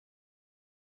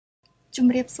ជំ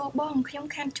រាបសួរបងខ្ញុំ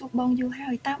ខានជួបបងយូរហើ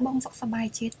យតើបងសុខសប្បាយ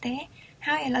ជាទេ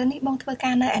ហើយឥឡូវនេះបងធ្វើ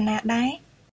ការនៅឯណាដែរ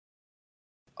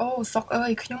អូសុកអើ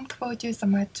យខ្ញុំធ្វើជាស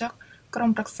មាជិកក្រុម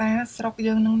ប្រឹក្សាស្រុក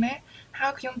យើងនឹងណាហើ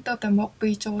យខ្ញុំទៅតែមកពី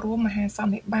ចូលរួមមហាស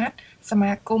ន្និបាតស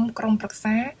មាគមក្រុមប្រឹក្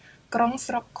សាក្រុង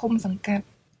ស្រុកឃុំសង្កាត់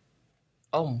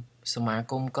អ៊ំសមា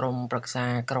គមក្រុមប្រឹក្សា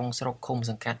ក្រុងស្រុកឃុំ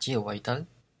សង្កាត់ជាអ្វីទៅ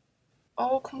អូ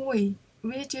ក្មួយ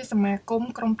វាជាសមាគម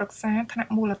ក្រុមប្រឹក្សាថ្នា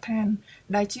ក់មូលដ្ឋាន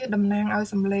ដែលជាតំណាងឲ្យ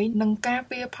សម្លេងនិងការ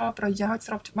ពារផលប្រយោជន៍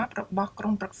ស្របច្បាប់របស់ក្រុ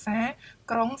មប្រឹក្សា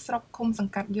ក្រុងស្រុកឃុំស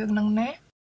ង្កាត់យើងនឹងណា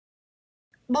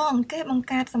បងគេបង្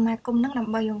កើតសមាគមនឹងដើ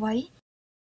ម្បីអ្វី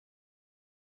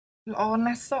ល្អ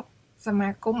ណាស់សុកសមា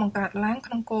គមបង្កើតឡើង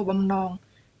ក្នុងគោលបំណង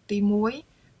ទី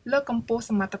1លើកកម្ពស់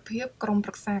សមត្ថភាពក្រុមប្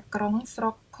រឹក្សាក្រុងស្រុ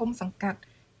កឃុំសង្កាត់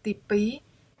ទី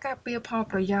2ការពារផល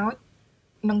ប្រយោជន៍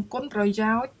និងគុណប្រ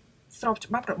យោជន៍ស្រប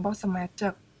ច្បាប់របស់សមាជិ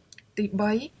កទី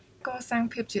3កសាង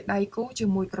ភាពជាដៃគូជា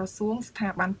មួយក្រសួងស្ថា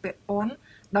ប័នពាក់ព័ន្ធ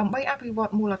ដើម្បីអភិវឌ្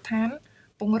ឍមូលដ្ឋាន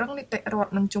ពង្រឹងនីតិរដ្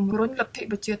ឋនិងជំរុញលទ្ធិ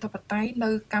ប្រជាធិបតេយ្យនៅ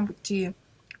កម្ពុជា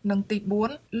និងទី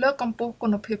4លើកកម្ពស់គុ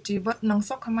ណភាពជីវិតនិង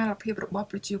សុខុមាលភាពរបស់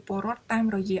ប្រជាពលរដ្ឋតាម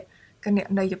រយៈគណ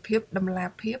នេយ្យភាពតម្លា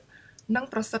ភាពនិង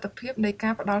ប្រសិទ្ធភាពនៃកា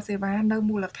រផ្តល់សេវានៅ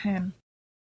មូលដ្ឋាន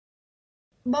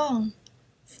បង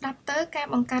ស្ដាប់ទៅការ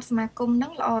បង្កើតសមាគមនឹ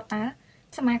ងល្អតើ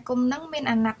សមាគមនឹងមាន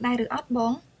អាណត្តិដែរឬអត់ប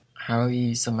ងហើយ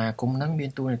សមាគមនឹងមា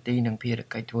នតួនាទីនិងភារ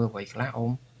កិច្ចធ្វើអ្វីខ្លះ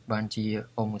អ៊ំបានជា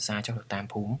អ៊ំឧស្សាហ៍ចុះទៅតាម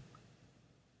ភូមិ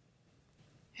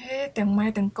ហេទាំងម៉ែ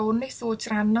ទាំងកូននេះសួរ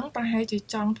ច្រើននឹងប្រហែលជា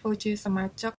ចង់ធ្វើជាសមា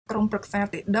ជិកក្រុមប្រឹក្សា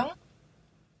ទេដឹង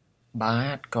បា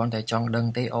ទគ្រាន់តែចង់ដឹង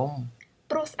ទេអ៊ំ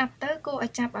ព្រោះស្ដាប់ទៅគួរឲ្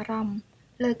យចាប់អារម្មណ៍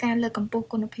លើការលើកកម្ពស់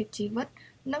គុណភាពជីវិត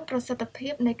និងប្រសិទ្ធភា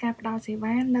ពនៃការផ្តល់សេ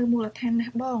វានៅមូលដ្ឋានណា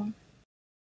ស់បង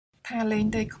ថាលេង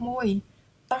ទេក្មួយ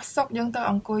តោះសុកយើងទៅ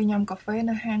អង្គុយញ៉ាំកាហ្វេ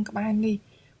នៅហាងក្បែរនេះ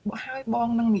បើហើយបង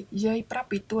នឹងនិយាយប្រាប់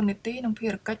ពីតួនាទីនិងភា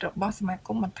រកិច្ចរបស់សមាគ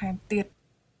មបន្ថែមទៀត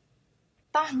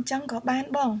តោះអញ្ចឹងក៏បាន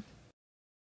បង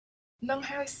នឹង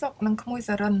ហើយសុកនិងក្មួយ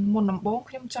សារិនមុនដំបូង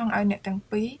ខ្ញុំចង់ឲ្យអ្នកទាំង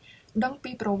ពីរដឹង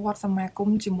ពីប្រវត្តិសមាគម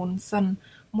ជាមុនសិន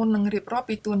មុននឹងរៀបរាប់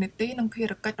ពីតួនាទីនិងភា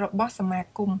រកិច្ចរបស់សមា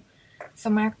គម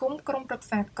ក្រុមប្រឹក្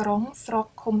សាក្រុងស្រុក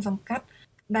ឃុំសង្កាត់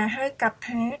ដែលហៅកាត់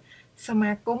ថាស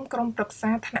មាគមក្រុមប្រឹក្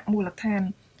សាថ្នាក់មូលដ្ឋាន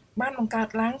បានបង្កើត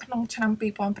ឡើងក្នុងឆ្នាំ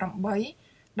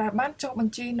2008ដែលបានចុះប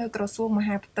ញ្ជីនៅក្រសួងម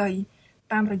ហាផ្ទៃ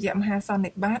តាមរយៈមហាសន្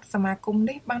និបាតសមាគម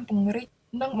នេះបានពង្រីក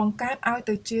និងបង្កើតឲ្យ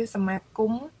ទៅជាសមាគ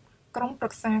មក្រុមប្រឹ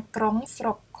ក្សាក្រុងស្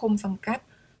រុកឃុំសង្កាត់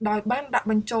ដោយបានដាក់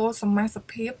បញ្ចូលសមាជិក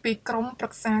ភាពពីក្រុមប្រឹ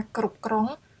ក្សាគ្រប់ក្រុង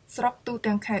ស្រុកទូ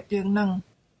ទាំងខេត្តយើងនឹង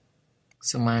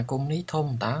សមាគមនេះធំ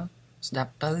តើស្ដា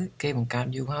ប់ទៅគេបង្កើត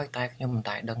យូរហើយតែខ្ញុំមិន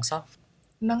តែដឹងសោះ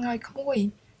នឹងហើយក្មួយ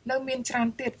នៅមានច្រើន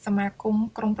ទៀតសមាគម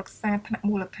ក្រុមប្រឹក្សាថ្នាក់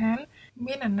មូលដ្ឋាន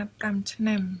មានអាណត្តិ5ឆ្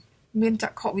នាំមានច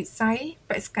ក្ខុវិស័យ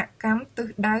បេសកកម្មទិស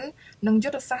ដៅនិងយុ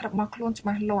ទ្ធសាស្ត្ររបស់ខ្លួនច្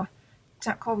បាស់លាស់ច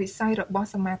ក្ខុវិស័យរបស់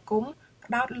សមាគម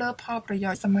ផ្ដោតលើផលប្រ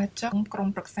យោជន៍សមាជិកក្រុម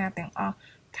ប្រឹក្សាទាំងអស់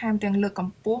ថែមទាំងលើកក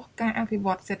ម្ពស់ការអភិវ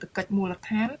ឌ្ឍសេដ្ឋកិច្ចមូលដ្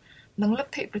ឋាននិងល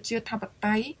ទ្ធិប្រជាធិប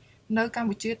តេយ្យនៅកម្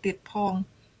ពុជាទៀតផង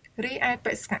រីឯ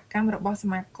បេសកកម្មរបស់ស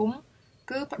មាគម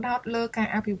គឺផ្ដោតលើការ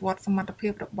អភិវឌ្ឍសមត្ថភា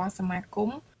ពរបស់សមាគ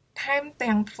មថែម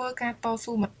ទាំងធ្វើការត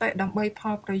ស៊ូមតិដើម្បីផ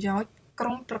លប្រយោជន៍ក្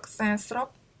រុមប្រឹក្សាស្រុក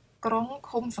ក្រុង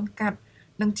ឃុំសង្កាត់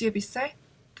និងជាពិសេស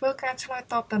ធ្វើការឆ្លើយ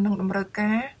តបទៅនឹងតម្រូវ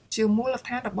ការជាមូលដ្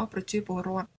ឋានរបស់ប្រជាពលរ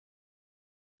ដ្ឋ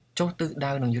ចុះទិស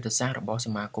ដៅនិងយុទ្ធសាស្ត្ររបស់ស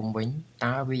មាគមវិញ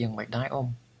តើវាយ៉ាងម៉េចដែរអ៊ំ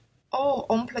អូ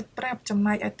អ៊ំភ្លេចប្រាប់ចំ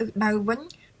ណែកឲ្យទិសដៅវិញ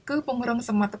គឺពង្រឹង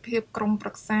សមត្ថភាពក្រុមប្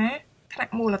រឹក្សាថ្នា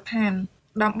ក់មូលដ្ឋាន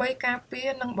ដើម្បីការពារ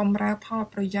និងបម្រើផល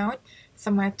ប្រយោជន៍ស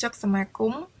មាជិកសមាគ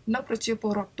មនិងប្រជាព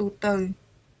លរដ្ឋទូទៅ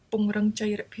ពង្រឹងចី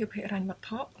រភាពហិរញ្ញវត្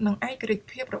ថុនិងឯករាជ្យ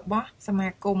ភាពរបស់សមា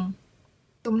គម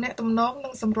ទំនាក់ទំនងនិ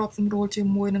ងសម្របសម្រួលជា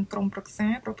មួយនឹងក្រុមប្រឹក្សា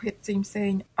ប្រភេទផ្សេ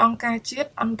ងៗអង្គការជាតិ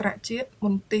អន្តរជាតិម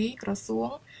ន្ទីរក្រសួង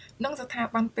និងស្ថា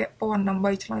ប័នពាក់ព័ន្ធដើម្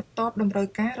បីឆ្លើយតបតម្រូវ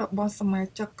ការរបស់សមា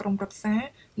ជិកក្រុមប្រឹក្សា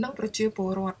និងប្រជាពល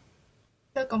រដ្ឋ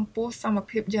លើកកម្ពស់សម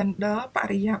ភាព Gender ប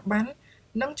រិយាបន្ន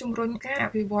និងជំរុញការអ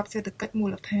ភិវឌ្ឍសេដ្ឋកិច្ចមូល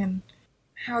ដ្ឋាន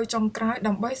ហើយចុងក្រោយ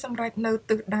ដើម្បីសម្រេចនៅ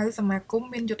ទិសដៅសមាគម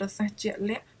មានយុទ្ធសាស្ត្រជាក់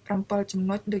លាក់7ចំ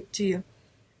ណុចដូចជា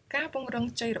ការពង្រឹង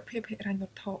ចីរភាពហិរញ្ញវ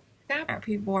ត្ថុការអ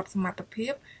ភិវឌ្ឍសមត្ថភា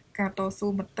ពការតស៊ូ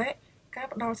មតិការ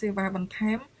ផ្តល់សេវាបន្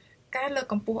ថែមការលើក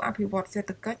កម្ពស់អភិវឌ្ឍសេដ្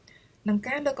ឋកិច្ចនិង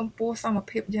ការលើកកម្ពស់សម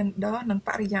ភាព Gender និងប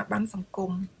រិយាបន្នសង្គ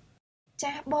ម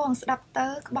ចាស់បងស្ដាប់ទៅ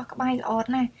ក្បោះក្បាយល្អ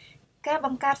ណាស់ការប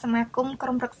ង្កើតសមាគមក្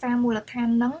រុមប្រឹក្សាមូលដ្ឋាន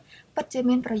នឹងពិតជា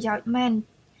មានប្រយោជន៍មែន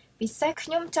ពិសេសខ្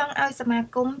ញុំចង់ឲ្យសមា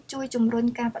គមជួយជំរុញ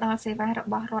ការផ្តល់សេវារ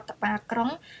បស់រដ្ឋបាលក្រុង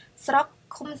ស្រុក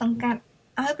ឃុំសង្កាត់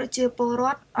ឲ្យប្រជាពលរ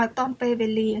ដ្ឋឲ្យទាន់ពេលវេ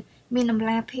លាមានតម្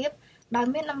លាភាពដោយ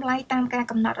មានតម្លៃតាមការ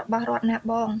កំណត់របស់រដ្ឋណា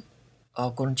បងអរ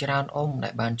គុណច្រើនអ៊ំដែ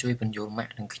លបានជួយពន្យល់ម៉ា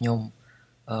ក់និងខ្ញុំ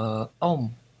អ៊ំ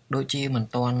ដូចជាមិន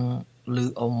ទាន់ ឮ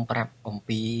អ៊ំប្រាប់អំ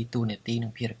ពីតួនាទីនិ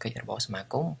ងភារកិច្ចរបស់សមា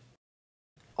គម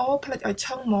អូផ្លេចឲ្យ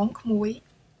ឆឹងហ្មងក្មួយ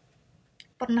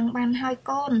ប៉ុណ្ណឹងបានហើយ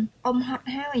កូនអ៊ំហត់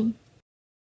ហើយ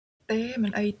ទេមិ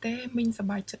នអីទេមីងសប្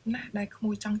បាយចិត្តណាស់ដែលក្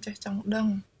មួយចង់ចេះចង់ដឹង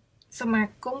សមាគ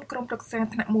មក្រុមប្រឹក្សា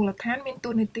ថ្នាក់មូលដ្ឋានមាន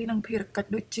តួនាទីនិងភារកិច្ច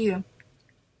ដូចជា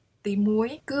ទី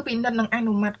1គឺពិនិត្យនិងអ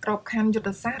នុម័តក្របខ័ណ្ឌយុទ្ធ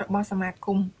សាស្ត្ររបស់សមាគ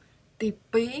មទី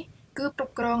2គឺគ្រ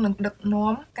ប់គ្រងនិងដឹក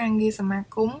នាំការងារសមា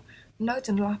គមនៅច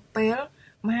ន្លោះពេល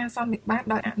មហាសន្និបាត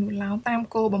ដោយអនុលោមតាម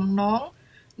គោលបំណង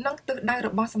និងទិសដៅរ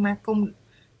បស់សមាគម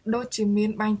ដូចជាមាន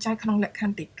បែងចែកក្នុងលក្ខ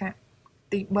ន្តិកៈ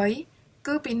ទី3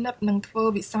គឺពិនិត្យនិងធ្វើ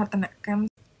វិសោធនកម្ម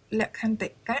លក្ខន្តិ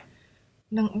កៈ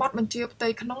និងបទបញ្ជាផ្ទៃ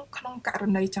ក្នុងករ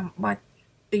ណីចាំបាច់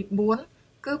ទី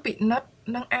4គឺពិនិត្យ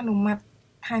និងអនុម័ត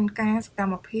ផែនការសក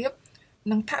ម្មភាព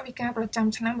និងថវិកាប្រចាំ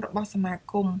ឆ្នាំរបស់សមា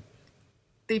គម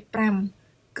ទី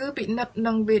5គឺពិនិត្យ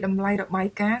និងវាយតម្លៃរបាយ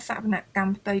ការណ៍សវនកម្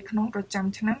មផ្ទៃក្នុងប្រចាំ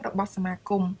ឆ្នាំរបស់សមា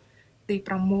គមទី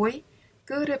6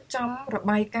គឺរៀបចំរ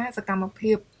បាយការណ៍សកម្ម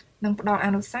ភាពនិងផ្ដល់អ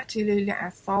នុសាសន៍ជាលាយលក្ខណ៍អ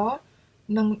ក្សរ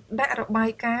និងដាក់របា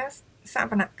យការណ៍ស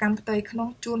វនកម្មផ្ទៃក្នុង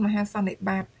ជូនមហាសន្និ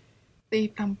បាតទី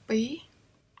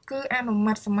7គឺអនុ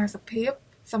ម័តសមាជិកភាព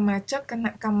សមាជិកគ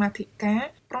ណៈកម្មាធិការ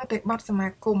ប្រតិបត្តិសមា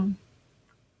គម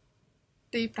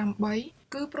ទី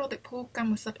8គឺប្រតិភូកម្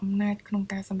មសិទ្ធិអំណាចក្នុង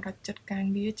ការសម្រេចចិត្តការ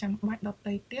ងារចាំបាច់ដ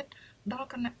ទៃទៀតដល់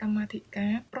គណៈកម្មាធិកា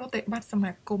រប្រតិបត្តិស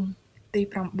មាគមទី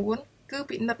9គឺ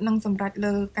ពិនិត្យនិងសម្រេច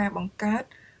លើការបង្កើត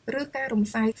ឬការរំ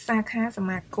សាយសាខាស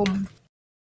មាគម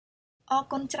អរ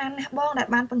គុណច្រើនណាស់បងដែល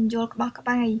បានពន្យល់ក្បោះក្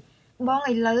បាយបង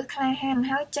ឥឡូវក្លាហាន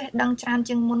ហើយចេះដឹងច្រើន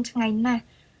ជាងមុនឆ្ងាយណាស់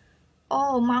អូ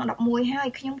ម៉ោង11ហើយ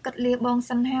ខ្ញុំគិតលាបង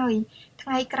សិនហើយថ្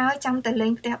ងៃក្រោយចាំតែលេ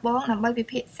ងផ្ទះបងដើម្បីពិ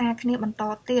ភាក្សាគ្នាបន្ត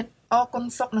ទៀតអរគុណ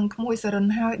សុកនិងក្មួយសរិន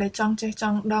ហើយដែលចង់ចេះច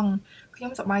ង់ដឹងខ្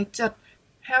ញុំសប្បាយចិត្ត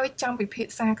ហើយចាំពិភា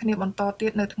ក្សាគ្នាបន្តទៀ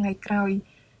តនៅថ្ងៃក្រោយ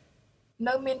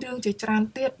នៅមានរឿងជាច្រើន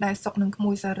ទៀតដែលសុកនិងក្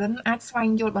មួយសរិនអាចស្វែង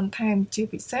យល់បន្ថែមជា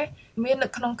ពិសេសមាននៅ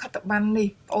ក្នុងខិត្តប័ណ្ណនេះ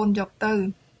ប្អូនយកទៅ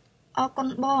អរគុណ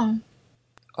បង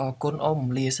អរគុណអ៊ំ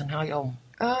លាសិនហើយអ៊ំ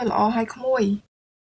ល្អហើយក្មួយ